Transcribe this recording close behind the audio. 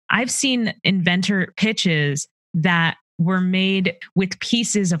I've seen inventor pitches that were made with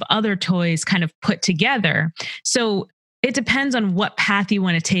pieces of other toys kind of put together. So it depends on what path you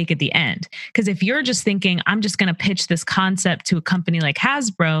want to take at the end. Because if you're just thinking, I'm just going to pitch this concept to a company like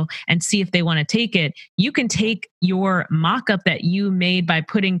Hasbro and see if they want to take it, you can take your mock-up that you made by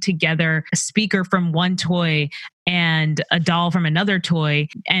putting together a speaker from one toy and a doll from another toy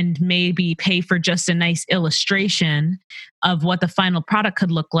and maybe pay for just a nice illustration of what the final product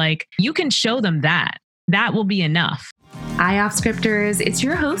could look like. You can show them that. That will be enough. Hi, Offscripters. It's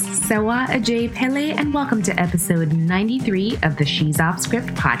your host, Sewa Ajay Pele, and welcome to episode 93 of the She's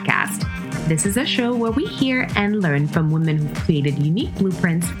Offscript podcast. This is a show where we hear and learn from women who've created unique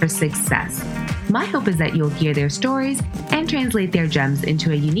blueprints for success. My hope is that you'll hear their stories and translate their gems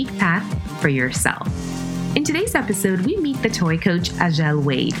into a unique path for yourself. In today's episode, we meet the toy coach, Ajel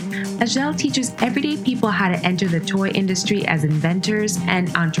Wade. Ajel teaches everyday people how to enter the toy industry as inventors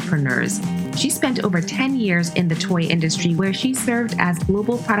and entrepreneurs. She spent over 10 years in the toy industry where she served as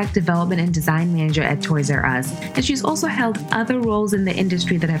Global Product Development and Design Manager at Toys R Us. And she's also held other roles in the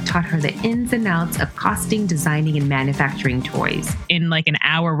industry that have taught her the ins and outs of costing, designing, and manufacturing toys. In like an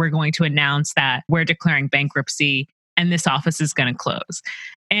hour, we're going to announce that we're declaring bankruptcy and this office is going to close.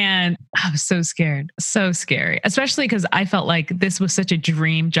 And I was so scared, so scary, especially because I felt like this was such a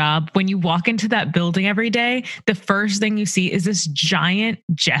dream job. When you walk into that building every day, the first thing you see is this giant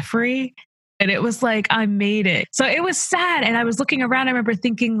Jeffrey. And it was like, I made it. So it was sad. And I was looking around, I remember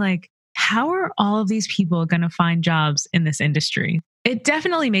thinking like, how are all of these people going to find jobs in this industry? It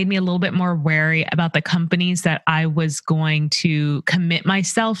definitely made me a little bit more wary about the companies that I was going to commit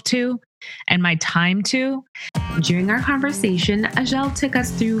myself to and my time to. During our conversation, Ajel took us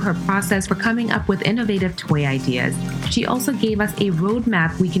through her process for coming up with innovative toy ideas. She also gave us a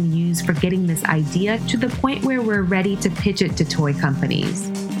roadmap we can use for getting this idea to the point where we're ready to pitch it to toy companies.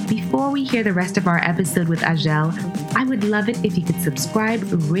 Before we hear the rest of our episode with Ajel, I would love it if you could subscribe,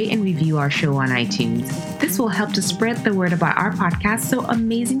 rate, and review our show on iTunes. This will help to spread the word about our podcast so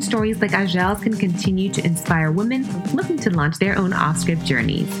amazing stories like Ajel's can continue to inspire women looking to launch their own off-script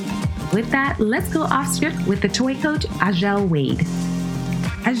journeys. With that, let's go off-script with the toy coach, Ajel Wade.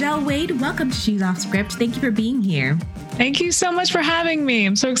 Ajel Wade, welcome to She's Offscript. Thank you for being here. Thank you so much for having me.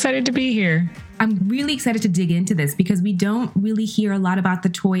 I'm so excited to be here. I'm really excited to dig into this because we don't really hear a lot about the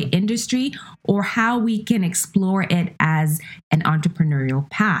toy industry or how we can explore it as an entrepreneurial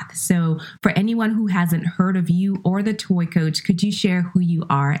path. So for anyone who hasn't heard of you or the toy coach, could you share who you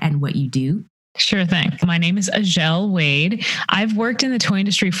are and what you do? Sure thing. My name is Ajel Wade. I've worked in the toy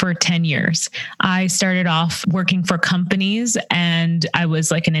industry for 10 years. I started off working for companies and I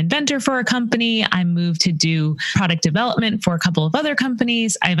was like an inventor for a company. I moved to do product development for a couple of other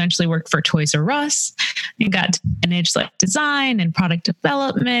companies. I eventually worked for Toys R Us and got to manage like design and product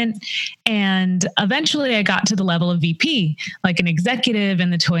development. And eventually I got to the level of VP, like an executive in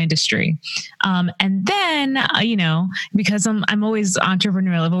the toy industry. And then, because I'm always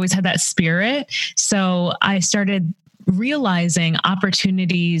entrepreneurial, I've always had that spirit. So I started realizing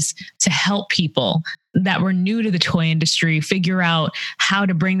opportunities to help people that were new to the toy industry figure out how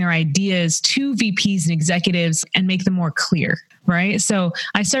to bring their ideas to VPs and executives and make them more clear. Right. So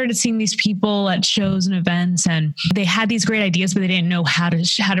I started seeing these people at shows and events and they had these great ideas, but they didn't know how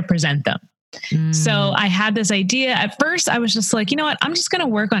to present them. So I had this idea. At first, I was just like, you know what? I'm just going to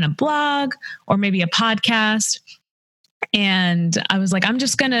work on a blog or maybe a podcast. And I was like, I'm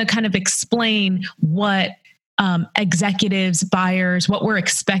just going to kind of explain what executives, buyers, what we're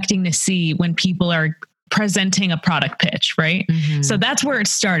expecting to see when people are presenting a product pitch, right? Mm-hmm. So that's where it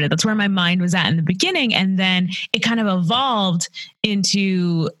started. That's where my mind was at in the beginning. And then it kind of evolved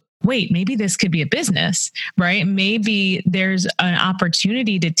into, wait, maybe this could be a business, right? Maybe there's an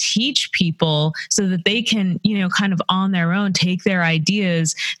opportunity to teach people so that they can, kind of on their own, take their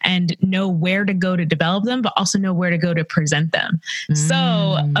ideas and know where to go to develop them, but also know where to go to present them.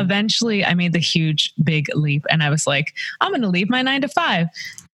 So eventually I made the huge, big leap and I was like, I'm going to leave my 9-to-5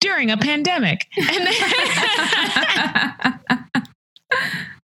 during a pandemic. And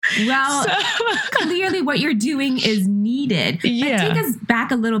Well, clearly what you're doing is needed. Yeah. But take us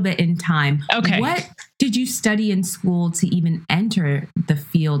back a little bit in time. Okay. What did you study in school to even enter the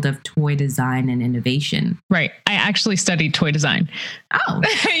field of toy design and innovation? Right. I actually studied toy design. Oh.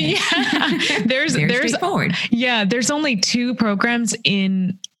 Yeah. There's straightforward. Yeah. There's only 2 programs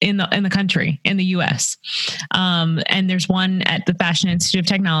in the country, in the US. And there's one at the Fashion Institute of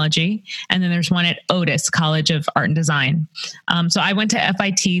Technology. And then there's one at Otis College of Art and Design. So I went to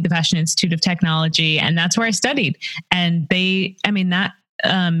FIT, the Fashion Institute of Technology, and that's where I studied. And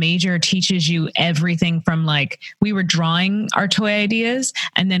major teaches you everything from like, we were drawing our toy ideas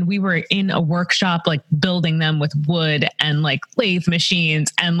and then we were in a workshop, like building them with wood and like lathe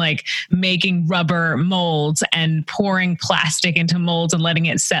machines and like making rubber molds and pouring plastic into molds and letting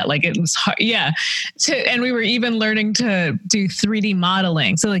it set. Like it was hard. Yeah. And we were even learning to do 3D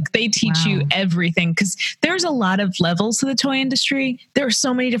modeling. So like they teach you everything because there's a lot of levels to the toy industry. There are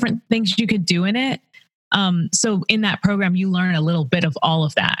so many different things you could do in it. So in that program, you learn a little bit of all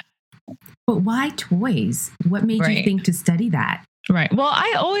of that. But why toys? What made you think to study that? Right. Well,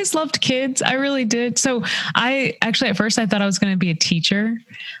 I always loved kids. I really did. So I actually, at first I thought I was going to be a teacher.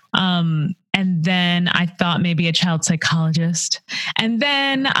 And then I thought maybe a child psychologist. And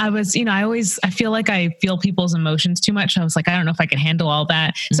then I was, I feel like I feel people's emotions too much. I was like, I don't know if I can handle all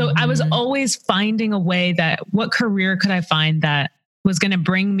that. So I was always finding a way that what career could I find that was going to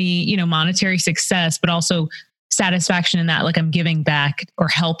bring me, monetary success, but also satisfaction in that, like I'm giving back or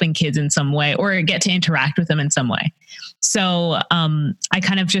helping kids in some way or get to interact with them in some way. So I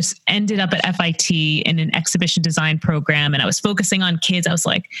kind of just ended up at FIT in an exhibition design program and I was focusing on kids. I was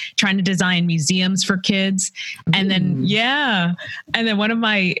like trying to design museums for kids. And then, and then one of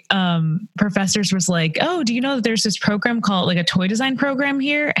my professors was like, oh, do you know that there's this program called like a toy design program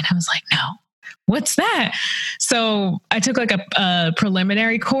here? And I was like, no. What's that? So I took like a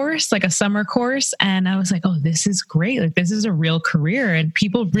preliminary course, like a summer course. And I was like, oh, this is great. Like this is a real career and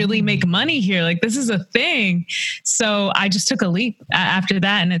people really make money here. Like this is a thing. So I just took a leap after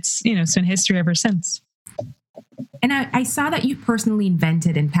that. And it's been history ever since. And I saw that you personally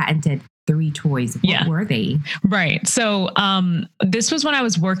invented and patented 3 toys. What were they? Right. So this was when I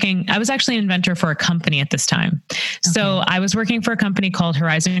was working. I was actually an inventor for a company at this time. Okay. So I was working for a company called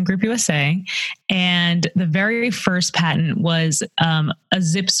Horizon Group USA. And the very first patent was a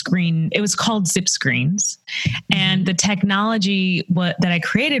zip screen. It was called Zip Screens. And the technology that I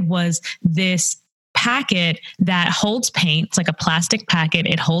created was this packet that holds paint. It's like a plastic packet.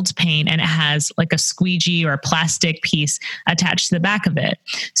 It holds paint and it has like a squeegee or a plastic piece attached to the back of it.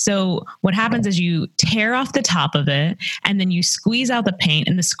 So what happens is you tear off the top of it and then you squeeze out the paint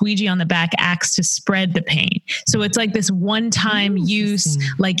and the squeegee on the back acts to spread the paint. So it's like this one-time use,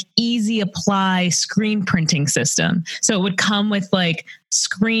 like easy apply screen printing system. So it would come with like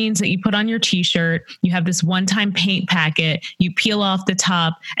screens that you put on your t-shirt. You have this one-time paint packet. You peel off the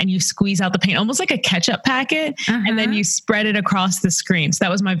top and you squeeze out the paint, almost like a ketchup packet. And then you spread it across the screen. So that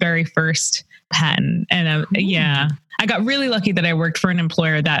was my very first patent. And I got really lucky that I worked for an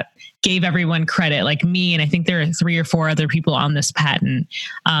employer that gave everyone credit, like me. And I think there are 3 or 4 other people on this patent.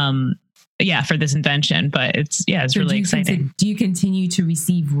 For this invention, but it's really exciting. Do you continue to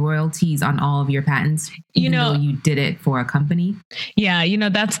receive royalties on all of your patents, even though you did it for a company? Yeah.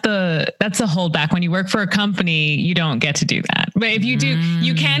 That's the holdback. When you work for a company, you don't get to do that. But if you do,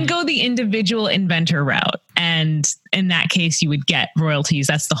 you can go the individual inventor route. And in that case, you would get royalties.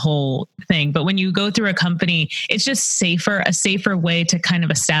 That's the whole thing. But when you go through a company, it's just a safer way to kind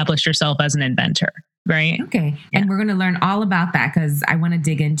of establish yourself as an inventor. Right. Okay. And we're going to learn all about that because I want to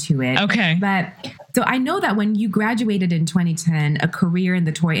dig into it. Okay. But so I know that when you graduated in 2010, a career in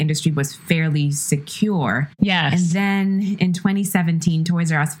the toy industry was fairly secure. Yes. And then in 2017,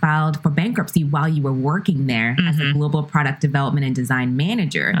 Toys R Us filed for bankruptcy while you were working there as a global product development and design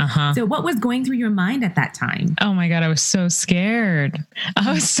manager. So what was going through your mind at that time? Oh my God, I was so scared.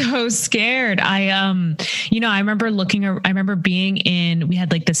 I was so scared. I remember being we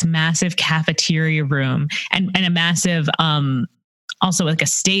had like this massive cafeteria room and a massive, also like a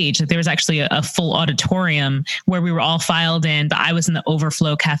stage. Like there was actually a full auditorium where we were all filed in, but I was in the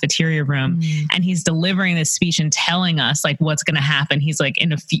overflow cafeteria room and he's delivering this speech and telling us like what's going to happen. He's like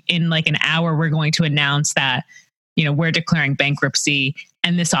in like an hour, we're going to announce that, we're declaring bankruptcy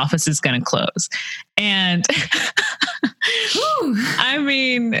and this office is going to close. And I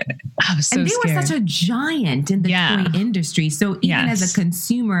mean, I was so and they scared. were such a giant in the toy industry. So even as a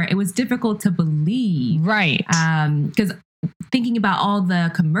consumer, it was difficult to believe. Right. Because thinking about all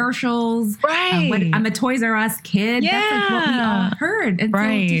the commercials. Right. I'm a Toys R Us kid. Yeah. That's like what we all heard. And so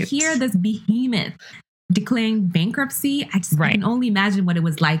to hear this behemoth declaring bankruptcy, I can only imagine what it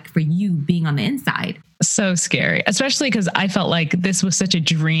was like for you being on the inside. So scary, especially because I felt like this was such a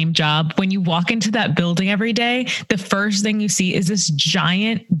dream job. When you walk into that building every day, the first thing you see is this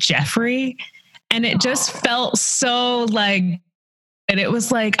giant Jeffrey. And it just felt so like, and it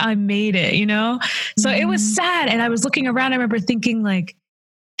was like, I made it, So it was sad. And I was looking around, I remember thinking like,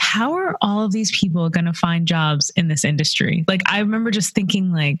 how are all of these people going to find jobs in this industry? Like, I remember just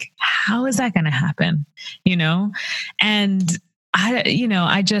thinking like, how is that going to happen? And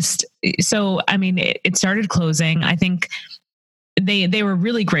it started closing. I think they were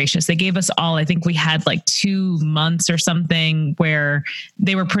really gracious. They gave us all, I think we had like 2 months or something where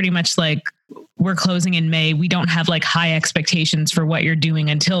they were pretty much like, we're closing in May. We don't have like high expectations for what you're doing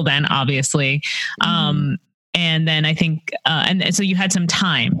until then, obviously. And then I think, and so you had some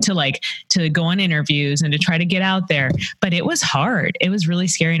time to go on interviews and to try to get out there, but it was hard. It was really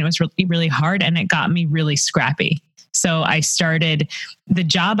scary and it was really, really hard. And it got me really scrappy. So I started the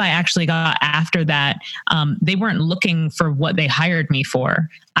job I actually got after that. They weren't looking for what they hired me for.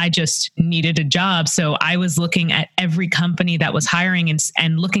 I just needed a job. So I was looking at every company that was hiring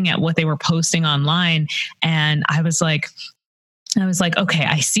and looking at what they were posting online. And I was like, okay,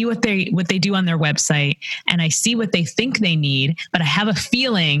 I see what they do on their website and I see what they think they need, but I have a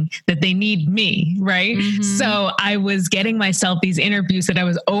feeling that they need me, right? So I was getting myself these interviews that I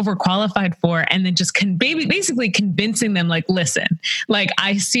was overqualified for and then just basically convincing them like, listen, like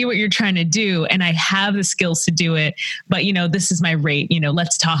I see what you're trying to do and I have the skills to do it, but this is my rate,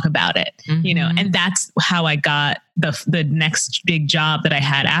 let's talk about it, and that's how I got the next big job that I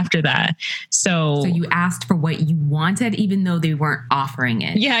had after that. So you asked for what you wanted, even though they weren't offering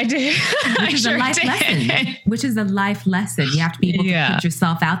it. Yeah, I did. Which is a life lesson. You have to be able to put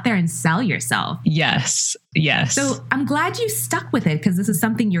yourself out there and sell yourself. Yes. So I'm glad you stuck with it because this is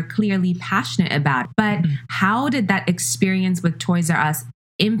something you're clearly passionate about. But how did that experience with Toys R Us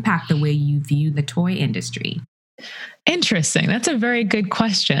impact the way you view the toy industry? Interesting. That's a very good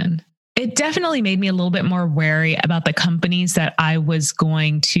question. It definitely made me a little bit more wary about the companies that I was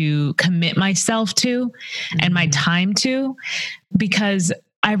going to commit myself to and my time to, because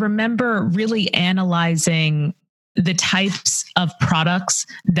I remember really analyzing the types of products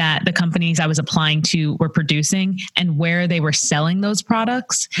that the companies I was applying to were producing and where they were selling those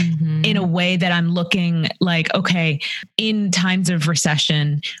products in a way that I'm looking like, okay, in times of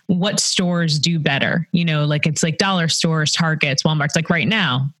recession, what stores do better? Like it's like dollar stores, Targets, Walmart's, like right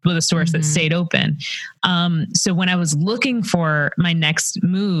now with the stores that stayed open. So when I was looking for my next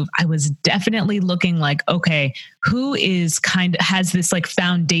move, I was definitely looking like, okay, who has this like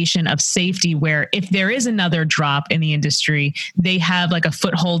foundation of safety where if there is another drop in the industry, they have like a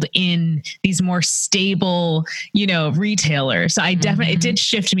foothold in these more stable, retailers. So I definitely, it did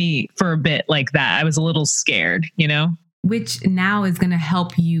shift me for a bit like that. I was a little scared, Which now is going to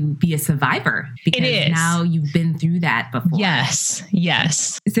help you be a survivor because now you've been through that before.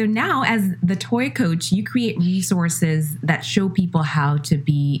 Yes. So now as the toy coach, you create resources that show people how to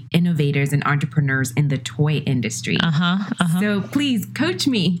be innovators and entrepreneurs in the toy industry. So please coach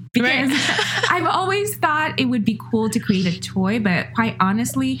me because I've always thought it would be cool to create a toy, but quite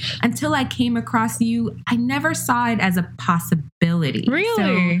honestly, until I came across you, I never saw it as a possibility.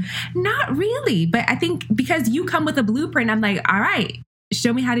 Really? So, not really, but I think because you come with a blueprint, I'm like, all right,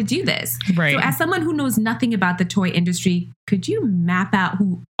 show me how to do this. Right. So as someone who knows nothing about the toy industry, could you map out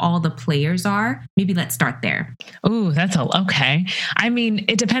who all the players are? Maybe let's start there. Oh, okay. I mean,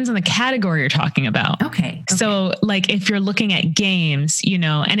 it depends on the category you're talking about. Okay. So like if you're looking at games,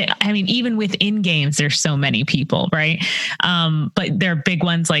 even within games, there's so many people, right? But there are big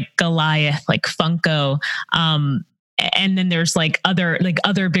ones like Goliath, like Funko, and then there's like other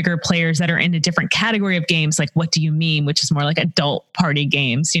bigger players that are in a different category of games, like What Do You Mean, which is more like adult party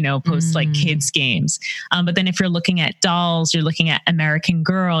games, post like kids games. But then if you're looking at dolls, you're looking at American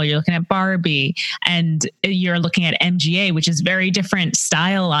Girl, you're looking at Barbie, and you're looking at MGA, which is very different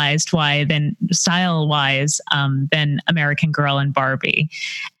style-wise than American Girl and Barbie.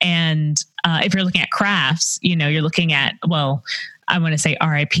 And if you're looking at crafts, you're looking at, I want to say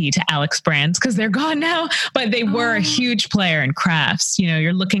RIP to Alex Brands because they're gone now, but they were a huge player in crafts.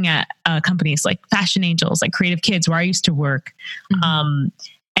 You're looking at companies like Fashion Angels, like Creative Kids, where I used to work.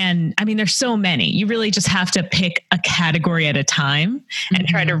 And I mean, there's so many. You really just have to pick a category at a time and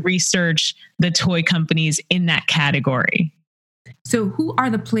try to research the toy companies in that category. So who are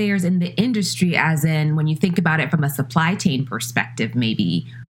the players in the industry, as in when you think about it from a supply chain perspective, maybe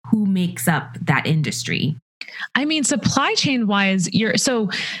who makes up that industry? I mean, supply chain wise,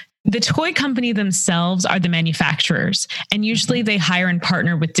 the toy company themselves are the manufacturers, and usually they hire and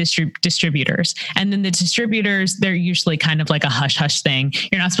partner with distributors. And then the distributors, they're usually kind of like a hush hush thing.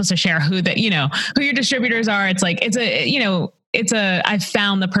 You're not supposed to share who your distributors are. It's like, I've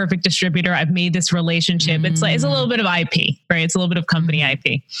found the perfect distributor. I've made this relationship. It's a little bit of IP, right? It's a little bit of company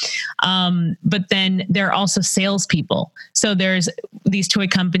IP. But then there are also salespeople. So there's these toy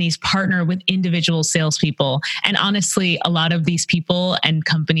companies partner with individual salespeople. And honestly, a lot of these people and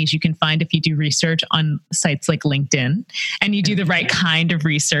companies you can find if you do research on sites like LinkedIn and you do the right kind of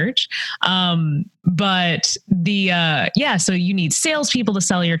research. But so you need salespeople to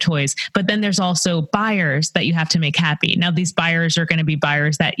sell your toys, but then there's also buyers that you have to make happy. Now, these buyers are going to be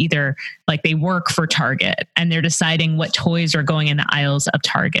buyers that either like they work for Target and they're deciding what toys are going in the aisles of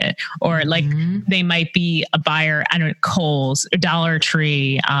Target, or like they might be a buyer, I don't know, Kohl's, Dollar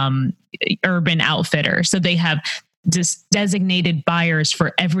Tree, Urban Outfitter. So they have just designated buyers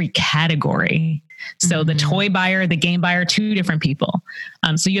for every category. So the toy buyer, the game buyer, two different people.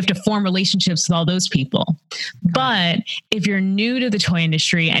 So you have to form relationships with all those people. But if you're new to the toy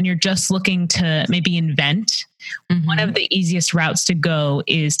industry and you're just looking to maybe invent, one of the easiest routes to go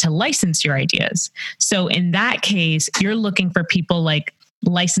is to license your ideas. So in that case, you're looking for people like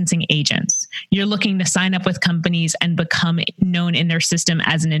licensing agents. You're looking to sign up with companies and become known in their system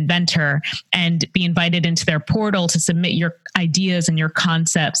as an inventor and be invited into their portal to submit your ideas and your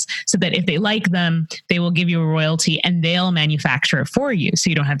concepts so that if they like them, they will give you a royalty and they'll manufacture it for you. So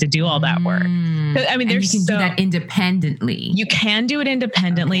you don't have to do all that work. I mean, you can do that independently. You can do it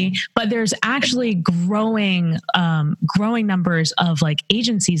independently, but there's actually growing numbers of like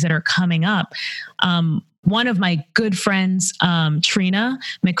agencies that are coming up. One of my good friends, Trina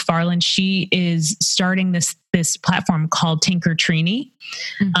McFarland, she is starting this platform called Tinker Trini.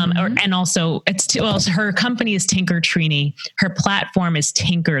 And also her company is Tinker Trini. Her platform is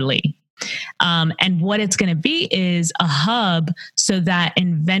Tinkerly. And what it's going to be is a hub so that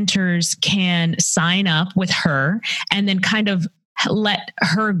inventors can sign up with her and then kind of let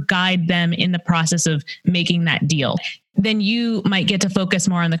her guide them in the process of making that deal. Then you might get to focus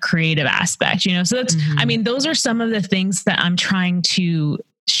more on the creative aspect, So that's, I mean, those are some of the things that I'm trying to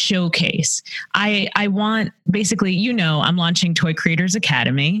showcase. I want basically, I'm launching Toy Creators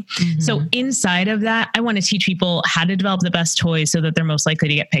Academy. So inside of that, I want to teach people how to develop the best toys so that they're most likely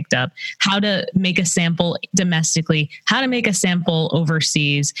to get picked up, how to make a sample domestically, how to make a sample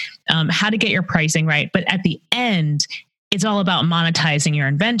overseas, how to get your pricing right. But at the end, it's all about monetizing your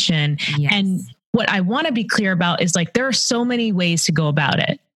invention. Yes. And what I want to be clear about is like, there are so many ways to go about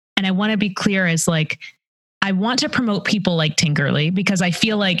it. And I want to be clear as like, I want to promote people like Tinkerly because I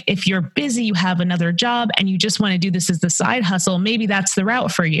feel like if you're busy, you have another job and you just want to do this as the side hustle, maybe that's the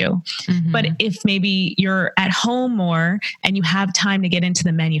route for you. But if maybe you're at home more and you have time to get into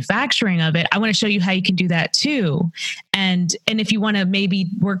the manufacturing of it, I want to show you how you can do that too. And if you want to maybe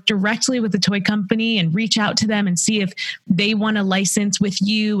work directly with the toy company and reach out to them and see if they want to license with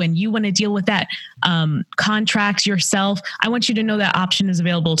you and you want to deal with that contract yourself, I want you to know that option is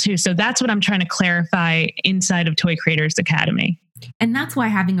available too. So that's what I'm trying to clarify inside of Toy Creators Academy. And that's why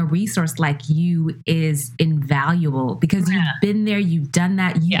having a resource like you is invaluable because you've been there, you've done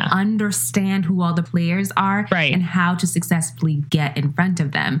that, you understand who all the players are and how to successfully get in front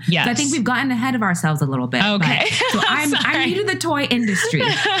of them. Yes. So I think we've gotten ahead of ourselves a little bit. Okay. So I'm new to the toy industry.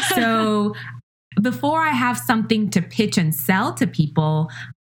 So before I have something to pitch and sell to people,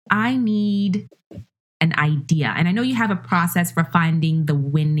 I need an idea. And I know you have a process for finding the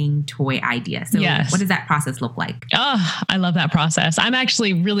winning toy idea. So what does that process look like? Oh, I love that process. I'm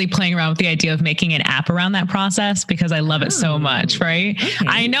actually really playing around with the idea of making an app around that process because I love it so much, right? Okay.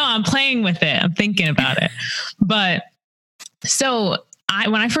 I know I'm playing with it. I'm thinking about it. But so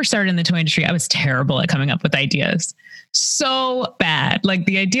when I first started in the toy industry, I was terrible at coming up with ideas. So bad. Like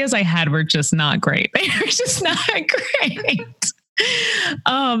the ideas I had were just not great. They were just not great.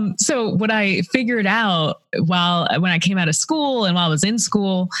 So what I figured out when I came out of school and while I was in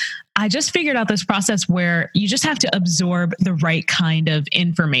school, I just figured out this process where you just have to absorb the right kind of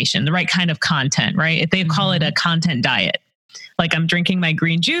information, the right kind of content, right? They call it a content diet. Like I'm drinking my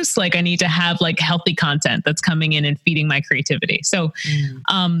green juice, like I need to have like healthy content that's coming in and feeding my creativity. So,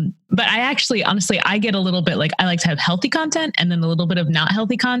 but I actually, honestly, I get a little bit like, I like to have healthy content and then a little bit of not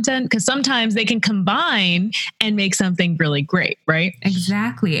healthy content because sometimes they can combine and make something really great, right?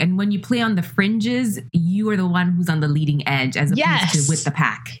 Exactly. And when you play on the fringes, you are the one who's on the leading edge as opposed to with the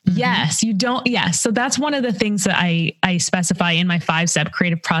pack. Yes, you don't. Yes. So that's one of the things that I specify in my 5-step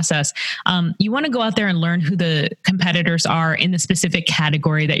creative process. You want to go out there and learn who the competitors are in the specific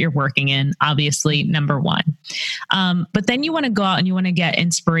category that you're working in, obviously, number one. But then you want to go out and you want to get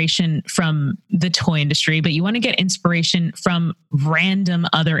inspiration from the toy industry, but you want to get inspiration from random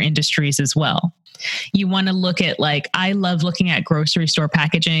other industries as well. You want to look at I love looking at grocery store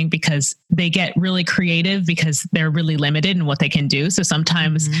packaging because they get really creative because they're really limited in what they can do. So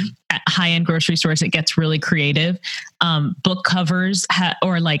sometimes at high-end grocery stores, it gets really creative. Book covers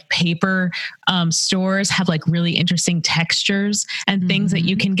or paper stores have really interesting textures and things that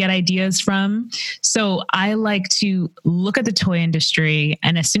you can get ideas from. So I like to look at the toy industry,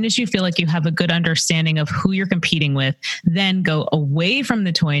 and as soon as you feel like you have a good understanding of who you're competing with, then go away from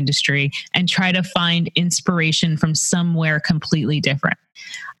the toy industry and try to find inspiration from somewhere completely different.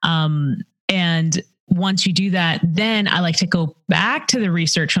 And once you do that, then I like to go back to the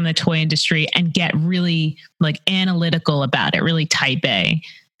research from the toy industry and get really analytical about it, really type A,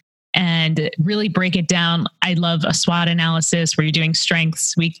 and really break it down. I love a SWOT analysis where you're doing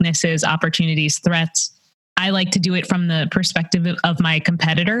strengths, weaknesses, opportunities, threats. I like to do it from the perspective of my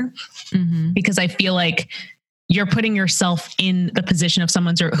competitor because I feel like you're putting yourself in the position of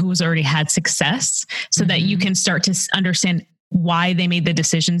someone who's already had success so that you can start to understand why they made the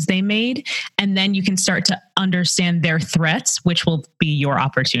decisions they made. And then you can start to understand their threats, which will be your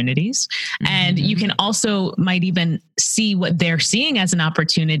opportunities. And you can also might even see what they're seeing as an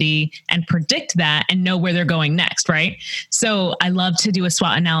opportunity and predict that and know where they're going next, right? So I love to do a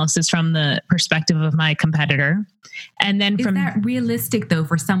SWOT analysis from the perspective of my competitor. And then is that realistic though,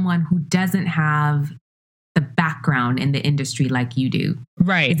 for someone who doesn't have the background in the industry like you do?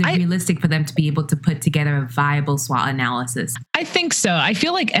 Right. Is it realistic for them to be able to put together a viable SWOT analysis? I think so. I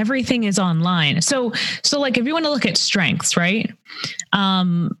feel like everything is online. So if you want to look at strengths, right?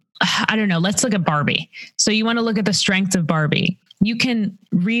 I don't know. Let's look at Barbie. So you want to look at the strengths of Barbie. You can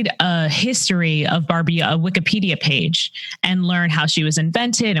read a history of Barbie, a Wikipedia page, and learn how she was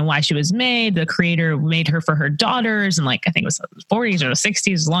invented and why she was made. The creator made her for her daughters, and I think it was the 40s or the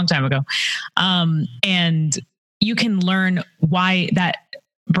 60s, a long time ago. And you can learn why that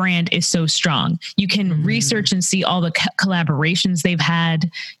brand is so strong. You can research and see all the collaborations they've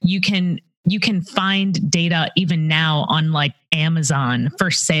had. You can find data even now on Amazon for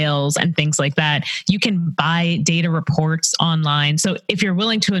sales and things like that. You can buy data reports online. So if you're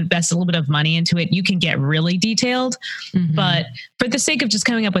willing to invest a little bit of money into it, you can get really detailed. But for the sake of just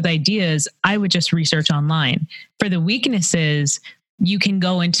coming up with ideas, I would just research online. For the weaknesses, you can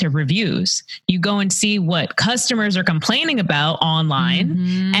go into reviews. You go and see what customers are complaining about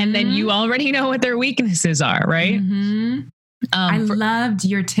online, and then you already know what their weaknesses are, right? I loved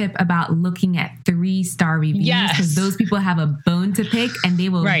your tip about looking at 3-star reviews because those people have a bone to pick and they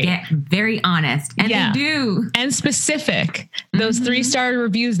will get very honest. And they do. And specific. Those 3-star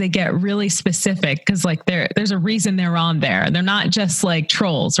reviews, they get really specific because there's a reason they're on there. They're not just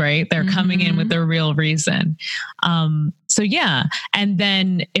trolls, right? They're coming in with their real reason. So yeah. And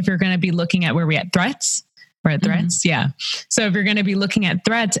then if you're going to be looking at where we at threats, we're at threats. Yeah. So if you're going to be looking at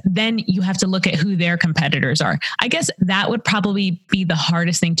threats, then you have to look at who their competitors are. I guess that would probably be the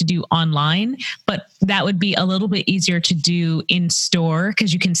hardest thing to do online, but that would be a little bit easier to do in store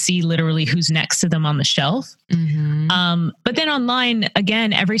because you can see literally who's next to them on the shelf. But then online,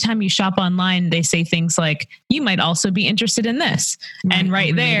 again, every time you shop online, they say things like, you might also be interested in this. And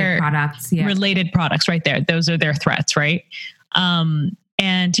right there, related products right there. Those are their threats, right?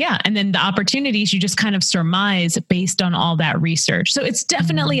 And then the opportunities you just kind of surmise based on all that research. So it's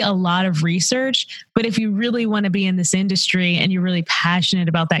definitely a lot of research, but if you really want to be in this industry and you're really passionate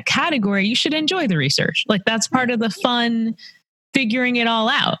about that category, you should enjoy the research. That's part of the fun, figuring it all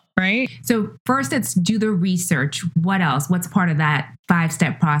out, right? So first, let's do the research. What else? What's part of that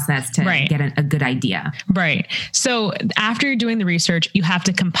 5-step process to get a good idea? Right. So after you're doing the research, you have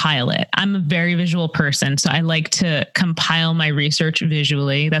to compile it. I'm a very visual person, so I like to compile my research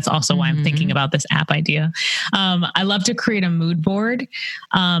visually. That's also why I'm thinking about this app idea. I love to create a mood board.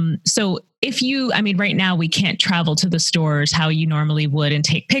 So right now we can't travel to the stores how you normally would and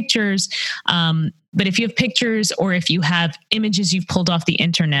take pictures. But if you have pictures or if you have images you've pulled off the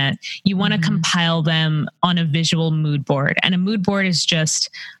internet, you want to compile them on a visual mood board. And a mood board is just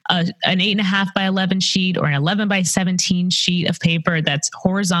an 8.5 by 11 sheet or an 11 by 17 sheet of paper that's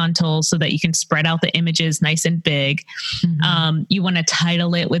horizontal so that you can spread out the images nice and big. You want to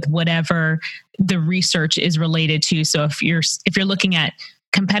title it with whatever the research is related to. So if you're looking at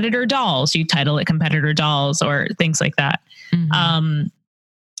competitor dolls, you title it competitor dolls or things like that.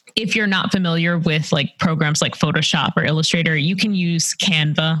 If you're not familiar with programs like Photoshop or Illustrator, you can use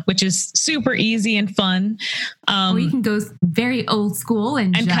Canva, which is super easy and fun. Or you can go very old school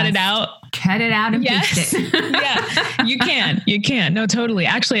and cut it out. Cut it out and paste it. Yeah, you can. No, totally.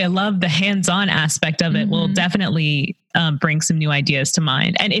 Actually, I love the hands-on aspect of it. Will definitely bring some new ideas to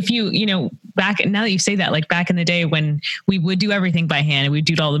mind. And if you now that you say that, like back in the day when we would do everything by hand and we'd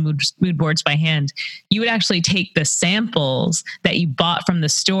do all the mood boards by hand, you would actually take the samples that you bought from the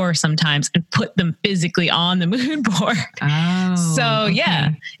store sometimes and put them physically on the mood board. Oh, so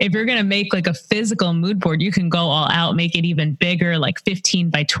yeah, if you're going to make like a physical mood board, you can go all out, make it even bigger, like 15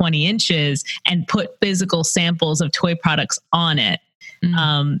 by 20 inches, and put physical samples of toy products on it.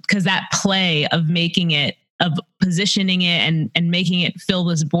 Because that play of making it, of positioning it and making it fill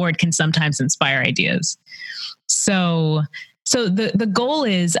this board can sometimes inspire ideas. So the goal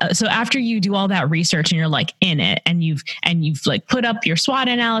is, so after you do all that research and you're like in it and you've like put up your SWOT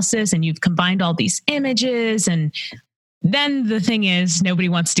analysis and you've combined all these images, and then the thing is, nobody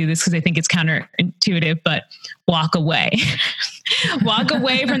wants to do this because they think it's counterintuitive, but walk away. Walk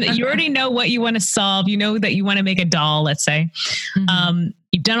away from that. You already know what you want to solve. You know that you want to make a doll, let's say.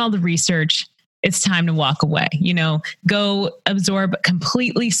 You've done all the research. It's time to walk away, go absorb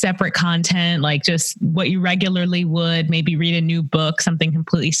completely separate content, like just what you regularly would, maybe read a new book, something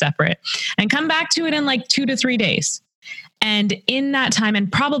completely separate, and come back to it in like 2 to 3 days. And in that time,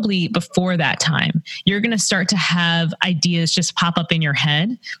 and probably before that time, you're going to start to have ideas just pop up in your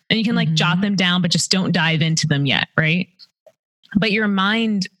head, and you can like jot them down, but just don't dive into them yet. Right. But your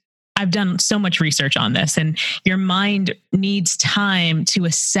mind, I've done so much research on this, and your mind needs time to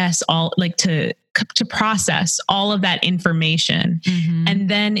assess all, like to process all of that information. And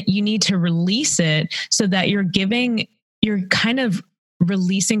then you need to release it so that you're kind of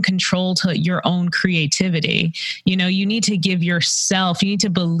releasing control to your own creativity. You need to you need to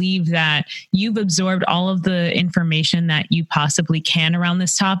believe that you've absorbed all of the information that you possibly can around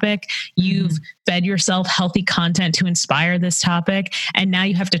this topic. You've fed yourself healthy content to inspire this topic. And now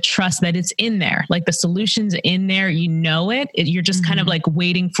you have to trust that it's in there. Like the solution's in there, you're just kind of like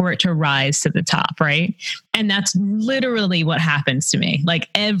waiting for it to rise to the top. Right. And that's literally what happens to me, like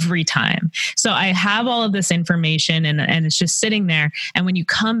every time. So I have all of this information and it's just sitting there. And when you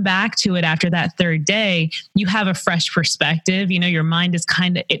come back to it after that third day, you have a fresh perspective. Your mind is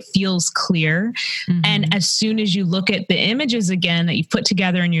it feels clear. And as soon as you look at the images again that you've put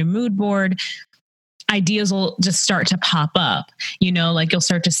together in your mood board, ideas will just start to pop up, like you'll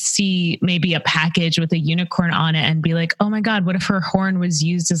start to see maybe a package with a unicorn on it and be like, oh my God, what if her horn was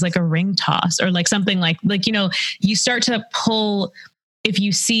used as like a ring toss, or like something like, you start to pull. If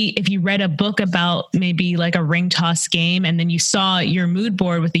you read a book about maybe like a ring toss game and then you saw your mood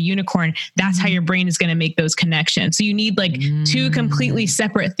board with the unicorn, that's how your brain is going to make those connections. So you need like two completely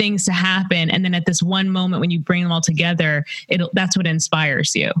separate things to happen. And then at this one moment, when you bring them all together, that's what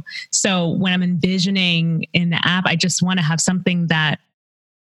inspires you. So when I'm envisioning in the app, I just want to have something that,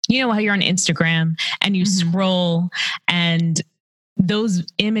 how you're on Instagram and you scroll, and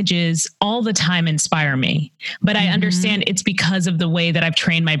those images all the time inspire me, but I understand it's because of the way that I've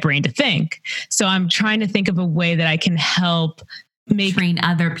trained my brain to think. So I'm trying to think of a way that I can help train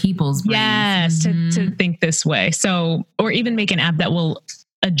other people's brains. Yes, to think this way. So, or even make an app that will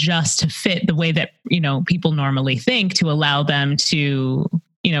adjust to fit the way that, people normally think, to allow them to,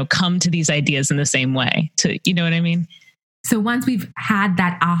 come to these ideas in the same way, you know what I mean? So once we've had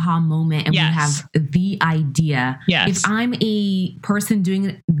that aha moment and we have the idea, if I'm a person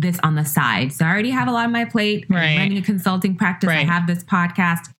doing this on the side, so I already have a lot on my plate, I'm running a consulting practice, I have this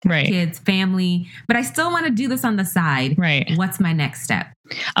podcast, kids, family, but I still want to do this on the side. What's my next step?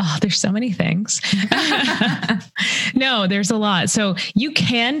 Oh, there's so many things. No, there's a lot. So you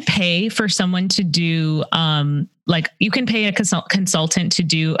can pay for someone to do, you can pay a consultant to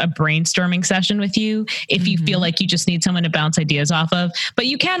do a brainstorming session with you if you feel like you just need someone to bounce ideas off of. But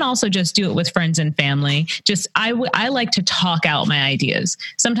you can also just do it with friends and family. I like to talk out my ideas.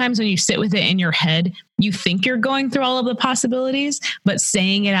 Sometimes when you sit with it in your head, you think you're going through all of the possibilities, but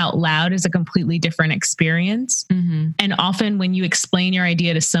saying it out loud is a completely different experience. And often when you explain your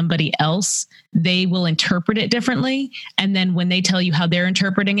idea to somebody else, they will interpret it differently. And then when they tell you how they're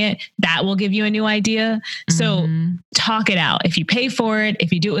interpreting it, that will give you a new idea. So talk it out. If you pay for it,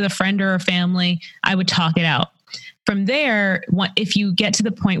 if you do it with a friend or a family, I would talk it out. From there, if you get to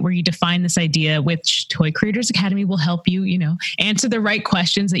the point where you define this idea, which Toy Creators Academy will help you, answer the right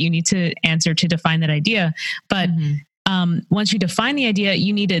questions that you need to answer to define that idea. But once you define the idea,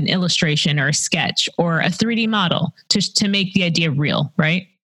 you need an illustration or a sketch or a 3D model to make the idea real, right?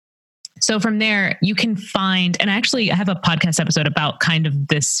 So from there, you can find, and actually I have a podcast episode about kind of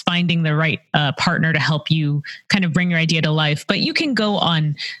this, finding the right partner to help you kind of bring your idea to life. But you can go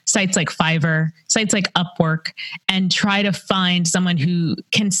on sites like Fiverr, sites like Upwork, and try to find someone who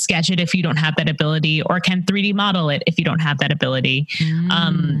can sketch it if you don't have that ability, or can 3D model it if you don't have that ability.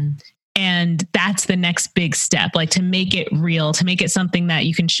 And that's the next big step, like to make it real, to make it something that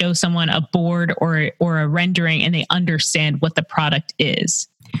you can show someone a board or a rendering and they understand what the product is.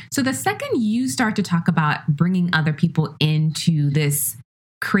 So the second you start to talk about bringing other people into this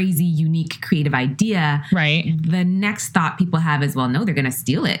crazy, unique, creative idea, right, the next thought people have is, well, no, they're going to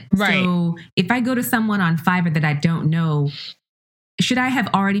steal it. Right. So if I go to someone on Fiverr that I don't know, should I have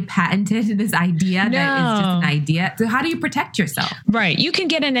already patented this idea that is just an idea? So how do you protect yourself? Right. You can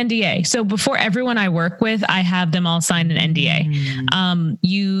get an NDA. So before everyone I work with, I have them all sign an NDA.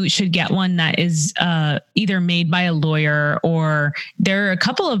 You should get one that is either made by a lawyer, or there are a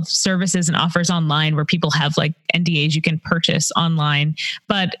couple of services and offers online where people have like NDAs you can purchase online.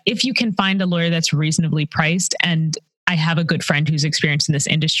 But if you can find a lawyer that's reasonably priced, and I have a good friend who's experienced in this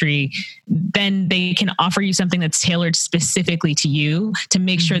industry, then they can offer you something that's tailored specifically to you to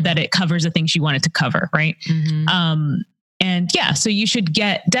make sure that it covers the things you want it to cover. Right. And yeah, so you should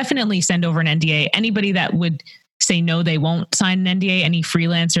definitely send over an NDA. Anybody that would say no, they won't sign an NDA, any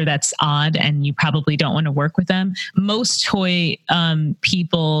freelancer that's odd and you probably don't want to work with them. Most toy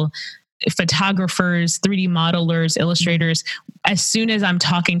people, photographers, 3D modelers, illustrators, as soon as I'm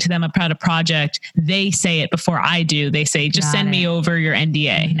talking to them about a project, they say it before I do. They say, just send me over your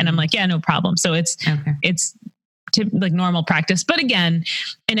NDA. And I'm like, yeah, no problem. So it's like normal practice. But again,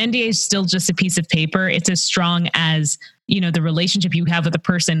 an NDA is still just a piece of paper. It's as strong as, the relationship you have with a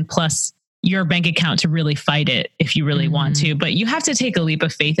person plus your bank account to really fight it if you really want to. But you have to take a leap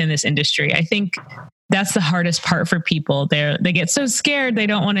of faith in this industry. I think that's the hardest part for people. They get so scared they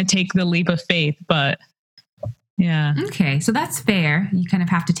don't want to take the leap of faith, but yeah. Okay. So that's fair. You kind of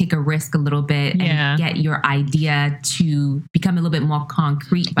have to take a risk a little bit and get your idea to become a little bit more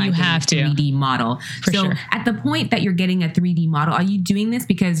concrete by getting a 3D model. So at the point that you're getting a 3D model, are you doing this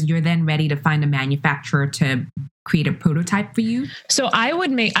because you're then ready to find a manufacturer to create a prototype for you? So I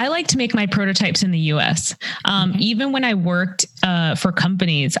like to make my prototypes in the US. Even when I worked for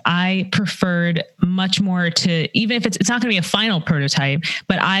companies, I preferred much more to, even if it's not going to be a final prototype,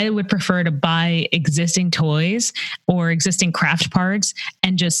 but I would prefer to buy existing toys or existing craft parts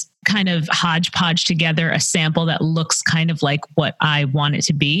and just kind of hodgepodge together a sample that looks kind of like what I want it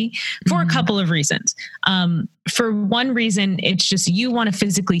to be for a couple of reasons. For one reason, it's just you want to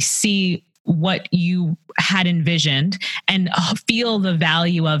physically see what you had envisioned and feel the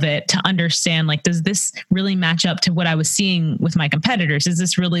value of it to understand, like, does this really match up to what I was seeing with my competitors? Is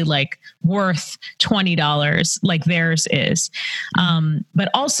this really like worth $20 like theirs is? But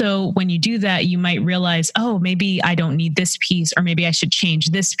also when you do that, you might realize, oh, maybe I don't need this piece, or maybe I should change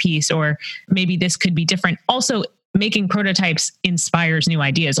this piece, or maybe this could be different. Also, making prototypes inspires new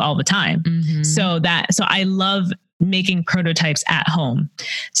ideas all the time. So I love making prototypes at home.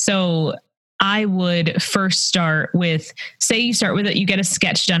 So I would first start with, say you start with it, you get a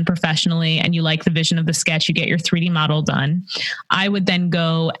sketch done professionally and you like the vision of the sketch, you get your 3D model done. I would then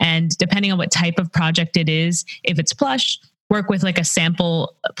go and, depending on what type of project it is, if it's plush, work with like a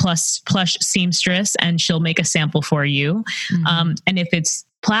sample plush seamstress and she'll make a sample for you. And if it's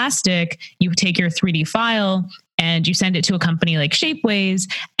plastic, you take your 3D file and you send it to a company like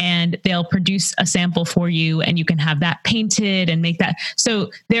Shapeways and they'll produce a sample for you and you can have that painted and make that.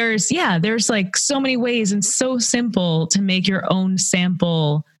 So there's like so many ways and so simple to make your own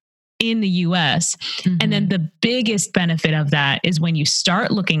sample in the US. And then the biggest benefit of that is when you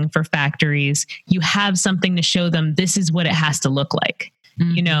start looking for factories, you have something to show them, this is what it has to look like.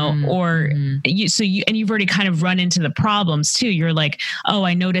 You've already kind of run into the problems too. You're like, oh,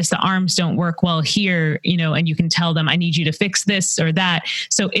 I noticed the arms don't work well here, and you can tell them, I need you to fix this or that.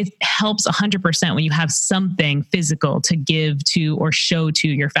 So it helps 100% when you have something physical to give to or show to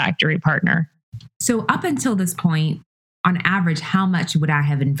your factory partner. So up until this point, on average, how much would I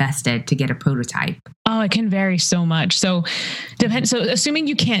have invested to get a prototype? Oh, it can vary so much. So assuming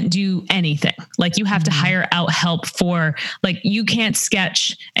you can't do anything, like you have to hire out help for, like, you can't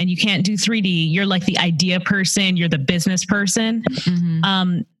sketch and you can't do 3D. You're like the idea person. You're the business person.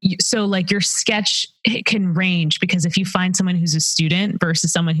 So like your sketch, it can range, because if you find someone who's a student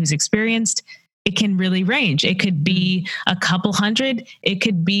versus someone who's experienced, it can really range. It could be a couple hundred. It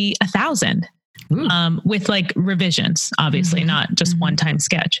could be 1,000. With like revisions, obviously, not just one-time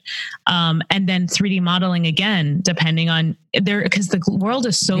sketch. And then 3D modeling again, depending on because the world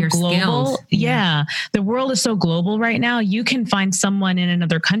is so global. Yeah. The world is so global right now. You can find someone in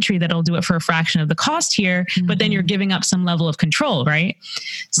another country that'll do it for a fraction of the cost here, but then you're giving up some level of control, right?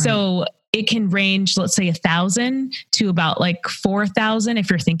 So it can range, let's say 1,000 to about like 4,000 if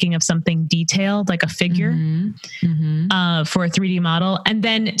you're thinking of something detailed, like a figure for a 3D model. And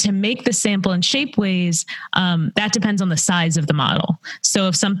then to make the sample in Shapeways, that depends on the size of the model. So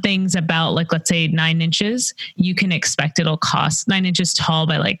if something's about like, let's say 9 inches, you can expect it'll cost 9 inches tall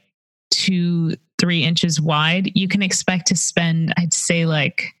by like 2-3 inches wide. You can expect to spend, I'd say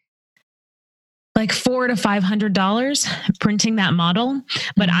like $400 to $500 printing that model.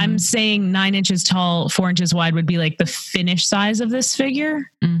 But I'm saying 9 inches tall, 4 inches wide would be like the finished size of this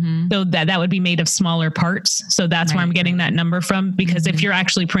figure. So that would be made of smaller parts. So that's where I'm getting that number from, because if you're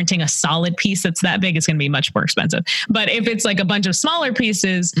actually printing a solid piece that's that big, it's going to be much more expensive. But if it's like a bunch of smaller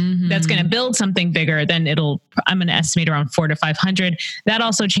pieces that's going to build something bigger, then I'm going to estimate around $400 to $500. That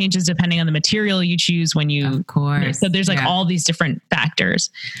also changes depending on the material you choose when you, of course. So there's like all these different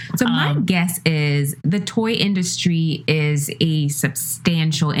factors. So my guess is the toy industry is a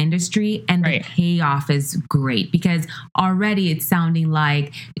substantial industry, and the payoff is great, because already it's sounding like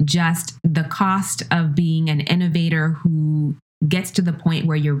just the cost of being an innovator who gets to the point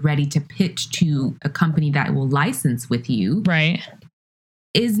where you're ready to pitch to a company that will license with you. Right.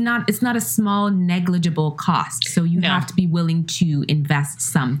 It's not a small negligible cost. So you have to be willing to invest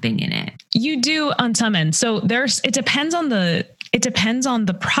something in it. You do on some end. So it depends on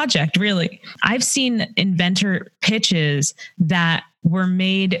the project, really. I've seen inventor pitches that were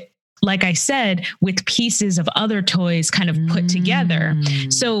made, like I said, with pieces of other toys kind of put together.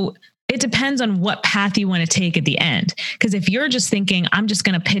 So it depends on what path you want to take at the end. Because if you're just thinking, I'm just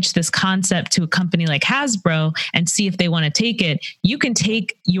going to pitch this concept to a company like Hasbro and see if they want to take it, you can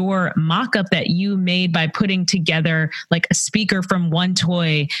take your mock-up that you made by putting together like a speaker from one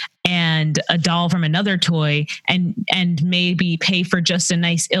toy and a doll from another toy, and maybe pay for just a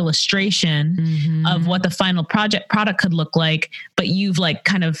nice illustration of what the final product could look like. But you've like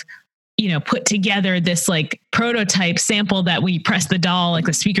kind of, put together this like prototype sample that we press the doll, like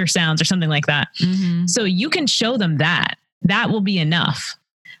the speaker sounds or something like that. So you can show them that will be enough.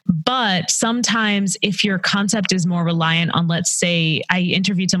 But sometimes if your concept is more reliant on, let's say I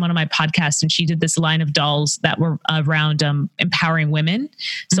interviewed someone on my podcast and she did this line of dolls that were around empowering women.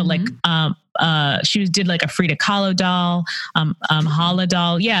 So like she did like a Frida Kahlo doll, Hala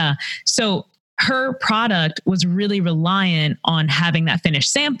doll. Yeah. So her product was really reliant on having that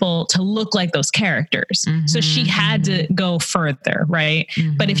finished sample to look like those characters. So she had to go further, right?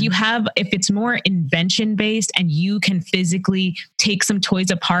 But if it's more invention based and you can physically take some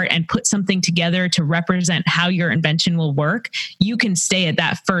toys apart and put something together to represent how your invention will work, you can stay at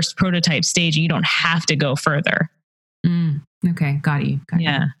that first prototype stage and you don't have to go further. Okay. Got you.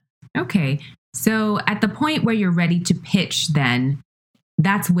 Okay. So at the point where you're ready to pitch, then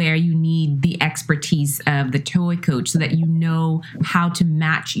that's where you need the expertise of the toy coach, so that you know how to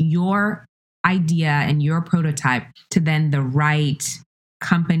match your idea and your prototype to then the right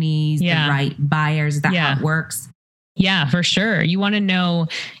companies, the right buyers. Is that how it works? Yeah, for sure. You want to know,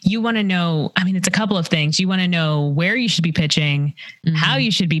 I mean, it's a couple of things. You want to know where you should be pitching, how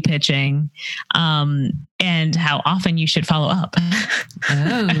you should be pitching, and how often you should follow up.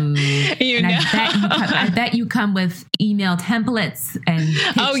 I bet you come with email templates and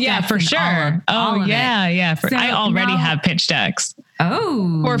pitch decks for sure. All of it. I already have pitch decks.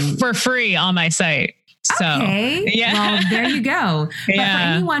 For free on my site. So, well, there you go. But for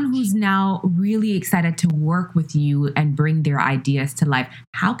anyone who's now really excited to work with you and bring their ideas to life,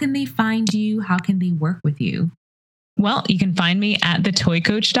 how can they find you? How can they work with you? Well, you can find me at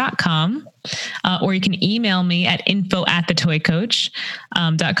thetoycoach.com, or you can email me at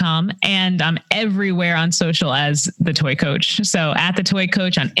info@thetoycoach.com. And I'm everywhere on social as The Toy Coach. So at The Toy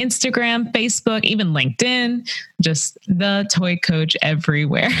Coach on Instagram, Facebook, even LinkedIn, just The Toy Coach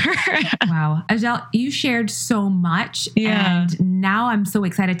everywhere. Wow. Ajel, you shared so much. And now I'm so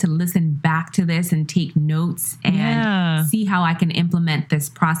excited to listen back to this and take notes and see how I can implement this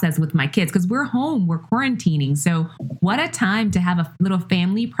process with my kids. Because we're home, we're quarantining. So what a time to have a little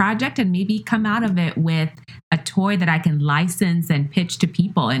family project and maybe come out of it with a toy that I can license and pitch to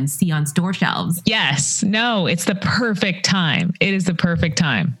people and see on store shelves. Yes. No, it's the perfect time. It is the perfect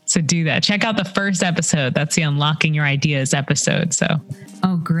time. So do that. Check out the first episode. That's the Unlocking Your Ideas episode. So.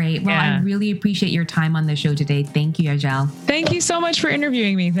 Oh, great. Well, I really appreciate your time on the show today. Thank you, Ajel. Thank you so much for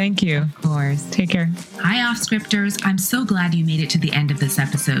interviewing me. Thank you. Of course. Take care. Hi, Off-Scripters. I'm so glad you made it to the end of this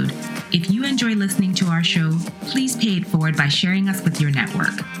episode. If you enjoy listening to our show, please pay it forward by sharing us with your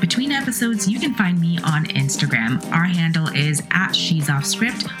network. Between episodes, you can find me on Instagram. Our handle is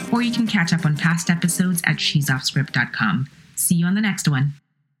 @She'sOffScript, or you can catch up on past episodes at she'soffscript.com. See you on the next one.